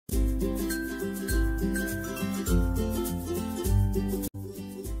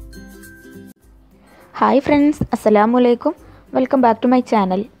Hi friends, Assalamualaikum. Welcome back to my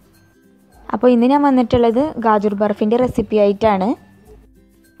channel. അപ്പോൾ ഇന്ന് ഞാൻ വന്നിട്ടുള്ളത് ഗാജർ ബർഫിന്റെ റെസിപ്പി ആയിട്ടാണ്.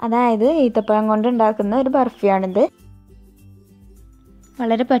 അതായത് ഈത്തപ്പഴം കൊണ്ട് ഉണ്ടാക്കുന്ന ഒരു ബർഫിയാണിത്.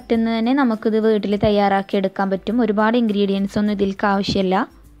 വളരെ പെട്ടെന്ന് തന്നെ നമുക്കിത് വീട്ടിൽ തയ്യാറാക്കി എടുക്കാൻ പറ്റും. ഒരുപാട് ഇൻഗ്രീഡിയൻസ് ഒന്നും ഇതിലേക്ക് ആവശ്യമില്ല.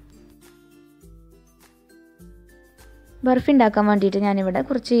 ബർഫി ഉണ്ടാക്കാൻ വേണ്ടിയിട്ട് ഞാനിവിടെ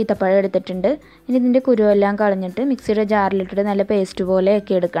കുറച്ച് ഈത്തപ്പഴം എടുത്തിട്ടുണ്ട്. ഇനി ഇതിൻ്റെ കുരുവെല്ലാം കളഞ്ഞിട്ട് മിക്സിയുടെ ജാറിലിട്ടിട്ട് നല്ല പേസ്റ്റ് പോലെ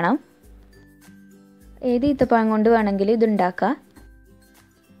ആക്കി എടുക്കണം. ഏത് ഈത്തപ്പഴം കൊണ്ട് വേണമെങ്കിലും ഇത് ഉണ്ടാക്കാം.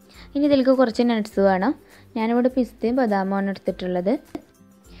 ഇനി ഇതിലേക്ക് കുറച്ച് നട്ട്സ് വേണം. ഞാനിവിടെ പിസ്തയും ബദാമുമാണ് എടുത്തിട്ടുള്ളത്.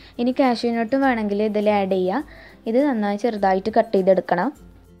 ഇനി കാഷ്യൂനട്ടും വേണമെങ്കിൽ ഇതിൽ ആഡ് ചെയ്യാം. ഇത് നന്നായി ചെറുതായിട്ട് കട്ട് ചെയ്തെടുക്കണം.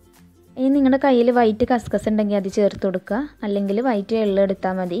 ഇനി നിങ്ങളുടെ കയ്യിൽ വൈറ്റ് കസ്കസ് ഉണ്ടെങ്കിൽ അത് ചേർത്ത് കൊടുക്കുക, അല്ലെങ്കിൽ വൈറ്റ് എള്ള്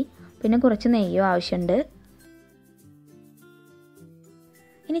എടുത്താൽ മതി. പിന്നെ കുറച്ച് നെയ്യും ആവശ്യമുണ്ട്.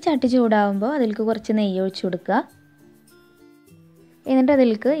 ഇനി ചട്ടി ചൂടാവുമ്പോൾ അതിലേക്ക് കുറച്ച് നെയ്യ് ഒഴിച്ച് കൊടുക്കുക. എന്നിട്ട്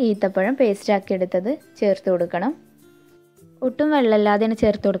അതിലേക്ക് ഈത്തപ്പഴം പേസ്റ്റാക്കി എടുത്തത് ചേർത്ത് കൊടുക്കണം. ഒട്ടും വെള്ളമില്ലാതെയാണ്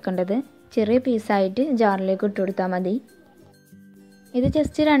ചേർത്ത് കൊടുക്കേണ്ടത്. ചെറിയ പീസായിട്ട് ജാറിലേക്ക് ഇട്ട് കൊടുത്താൽ മതി. ഇത്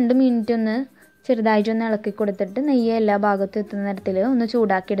ജസ്റ്റ് 2 മിനിറ്റ് ഒന്ന് ചെറുതായിട്ടൊന്ന് ഇളക്കി കൊടുത്തിട്ട് നെയ്യ് എല്ലാ ഭാഗത്തും എത്തുന്ന തരത്തിൽ ഒന്ന്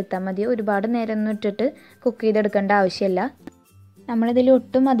ചൂടാക്കി എടുത്താൽ മതി. ഒരുപാട് നേരം ഒന്നും ഇട്ടിട്ട് കുക്ക് ചെയ്തെടുക്കേണ്ട ആവശ്യമില്ല. നമ്മളിതിൽ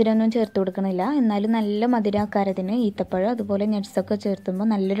ഒട്ടും മധുരമൊന്നും ചേർത്ത് കൊടുക്കണില്ല. എന്നാലും നല്ല മധുരക്കാരത്തിന് ഈത്തപ്പഴം അതുപോലെ നട്ട്സൊക്കെ ചേർത്തുമ്പോൾ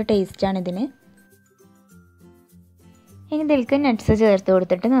നല്ലൊരു ടേസ്റ്റാണ് ഇതിന്. ഇനി ഇതിലേക്ക് നട്ട്സ് ചേർത്ത്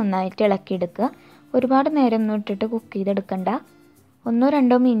കൊടുത്തിട്ട് നന്നായിട്ട് ഇളക്കിയെടുക്കുക. ഒരുപാട് നേരം ഒന്നും ഇട്ടിട്ട് കുക്ക് ചെയ്തെടുക്കണ്ട.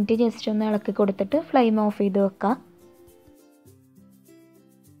 1-2 മിനിറ്റ് ജസ്റ്റ് ഒന്ന് ഇളക്കി കൊടുത്തിട്ട് ഫ്ലെയിം ഓഫ് ചെയ്ത് വെക്കുക.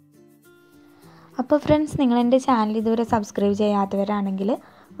 അപ്പോൾ ഫ്രണ്ട്സ്, നിങ്ങളെൻ്റെ ചാനൽ ഇതുവരെ സബ്സ്ക്രൈബ് ചെയ്യാത്തവരാണെങ്കിൽ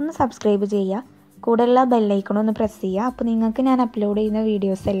ഒന്ന് സബ്സ്ക്രൈബ് ചെയ്യുക. കൂടെയുള്ള ബെല്ലൈക്കൺ ഒന്ന് പ്രസ് ചെയ്യുക. അപ്പോൾ നിങ്ങൾക്ക് ഞാൻ അപ്ലോഡ് ചെയ്യുന്ന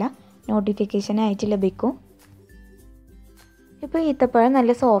വീഡിയോസ് എല്ലാം നോട്ടിഫിക്കേഷനായിട്ട് ലഭിക്കും. ഇപ്പോൾ ഈത്തപ്പഴം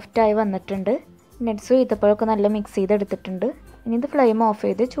നല്ല സോഫ്റ്റായി വന്നിട്ടുണ്ട്. നട്ട്സും ഈത്തപ്പഴമൊക്കെ നല്ല മിക്സ് ചെയ്തെടുത്തിട്ടുണ്ട്. ഇനി ഇത് ഫ്ലെയിം ഓഫ്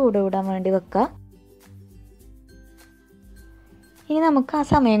ചെയ്ത് ചൂട് വിടാൻ വേണ്ടി വെക്കുക. ഇനി നമുക്ക് ആ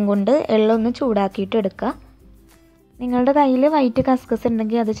സമയം കൊണ്ട് എള്ളൊന്ന് ചൂടാക്കിയിട്ട് എടുക്കുക. നിങ്ങളുടെ കയ്യിൽ വൈറ്റ് കസ്കസ്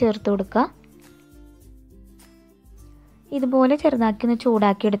ഉണ്ടെങ്കിൽ അത് ചേർത്ത് കൊടുക്കുക. ഇതുപോലെ ചെറുതാക്കി ഒന്ന്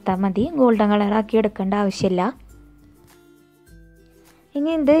ചൂടാക്കി എടുത്താൽ മതി. ഗോൾഡൻ കളറാക്കി എടുക്കേണ്ട ആവശ്യമില്ല.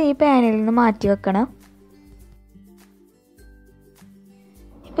 ഇനി ഇത് ഈ പാനിൽ നിന്ന് മാറ്റി വെക്കണം.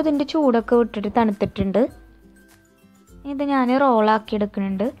 ഇപ്പോൾ ഇതിൻ്റെ ചൂടൊക്കെ വിട്ടിട്ട് തണുത്തിട്ടുണ്ട്. ഇത് ഞാൻ റോളാക്കി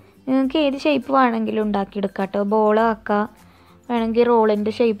എടുക്കുന്നുണ്ട്. നിങ്ങൾക്ക് ഏത് ഷേപ്പ് വേണമെങ്കിലും ഉണ്ടാക്കിയെടുക്കാം കേട്ടോ. ബോളാക്കാം, വേണമെങ്കിൽ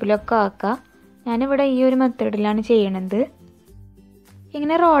റോളിൻ്റെ ഷേപ്പിലൊക്കെ ആക്കാം. ഞാനിവിടെ ഈ ഒരു മെത്തേഡിലാണ് ചെയ്യണത്.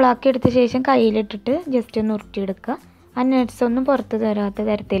 ഇങ്ങനെ റോളാക്കി എടുത്ത ശേഷം കയ്യിലിട്ടിട്ട് ജസ്റ്റ് ഒന്ന് ഉരുട്ടിയെടുക്കുക. ആ നട്ട്സ് ഒന്നും പുറത്ത് തരാത്ത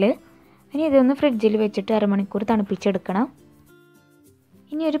തരത്തിൽ. ഇനി ഇതൊന്ന് ഫ്രിഡ്ജിൽ വെച്ചിട്ട് 1/2 മണിക്കൂർ തണുപ്പിച്ചെടുക്കണം.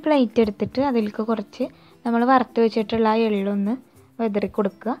 ഇനി ഒരു പ്ലേറ്റ് എടുത്തിട്ട് അതിലേക്ക് കുറച്ച് നമ്മൾ വറുത്ത് വെച്ചിട്ടുള്ള ആ എള്ളൊന്ന് വെതറി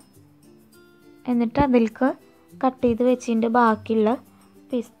കൊടുക്കുക. എന്നിട്ട് അതിലേക്ക് കട്ട് ചെയ്ത് വെച്ചതിൻ്റെ ബാക്കിയുള്ള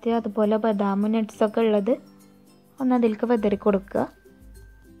പിസ്ത അതുപോലെ ബദാം നട്ട്സൊക്കെ ഉള്ളത് ഒന്ന് അതിലേക്ക് വെതറി കൊടുക്കുക.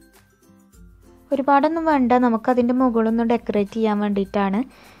 ഒരുപാടൊന്നും വേണ്ട, നമുക്കതിൻ്റെ മുകളൊന്ന് ഡെക്കറേറ്റ് ചെയ്യാൻ വേണ്ടിയിട്ടാണ്.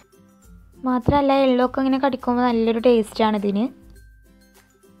 മാത്രമല്ല എള്ളൊക്കെ ഇങ്ങനെ കടിക്കുമ്പോൾ നല്ലൊരു ടേസ്റ്റാണ് ഇതിന്.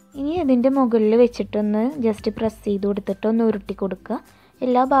 ഇനി അതിൻ്റെ മുകളിൽ വെച്ചിട്ടൊന്ന് ജസ്റ്റ് പ്രസ് ചെയ്ത് കൊടുത്തിട്ട് ഒന്ന് ഉരുട്ടി കൊടുക്കുക.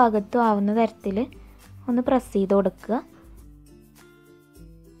 എല്ലാ ഭാഗത്തും ആവുന്ന തരത്തിൽ ഒന്ന് പ്രസ് ചെയ്ത് കൊടുക്കുക.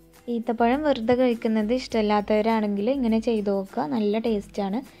 ഈത്തപ്പഴം വെറുതെ കഴിക്കുന്നത് ഇഷ്ടമില്ലാത്തവരാണെങ്കിൽ ഇങ്ങനെ ചെയ്ത് നോക്കുക. നല്ല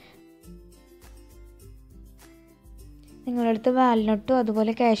ടേസ്റ്റാണ്. നിങ്ങളുടെ അടുത്ത് വാൽനട്ടും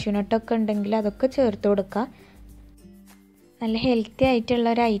അതുപോലെ കാഷ്യൂനട്ടൊക്കെ ഉണ്ടെങ്കിൽ അതൊക്കെ ചേർത്ത് കൊടുക്കുക. നല്ല ഹെൽത്തി ആയിട്ടുള്ള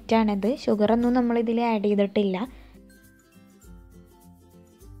ഒരു ഐറ്റമാണിത്. ഷുഗറൊന്നും നമ്മളിതിൽ ആഡ് ചെയ്തിട്ടില്ല.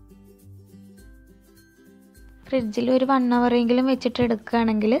 ഫ്രിഡ്ജിൽ ഒരു 1 ഹവറെങ്കിലും വെച്ചിട്ട്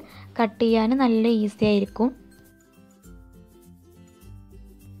എടുക്കുകയാണെങ്കിൽ കട്ട് ചെയ്യാൻ നല്ല ഈസി ആയിരിക്കും.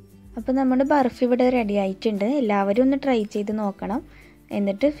 അപ്പോൾ നമ്മുടെ ബർഫി ഇവിടെ റെഡി ആയിട്ടുണ്ട്. എല്ലാവരും ഒന്ന് ട്രൈ ചെയ്ത് നോക്കണം.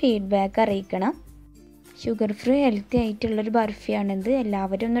 എന്നിട്ട് ഫീഡ്ബാക്ക് അറിയിക്കണം. ഷുഗർ ഫ്രീ ഹെൽത്തി ആയിട്ടുള്ളൊരു ബർഫിയാണിത്.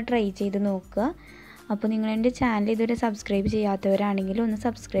 എല്ലാവരും ഒന്ന് ട്രൈ ചെയ്ത് നോക്കുക. അപ്പോൾ നിങ്ങളെൻ്റെ ചാനൽ ഇതുവരെ സബ്സ്ക്രൈബ് ചെയ്യാത്തവരാണെങ്കിൽ ഒന്ന്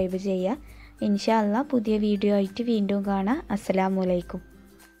സബ്സ്ക്രൈബ് ചെയ്യുക. ഇൻഷാ അല്ലാഹ് പുതിയ വീഡിയോ ആയിട്ട് വീണ്ടും കാണാം. അസ്സലാമു അലൈക്കും.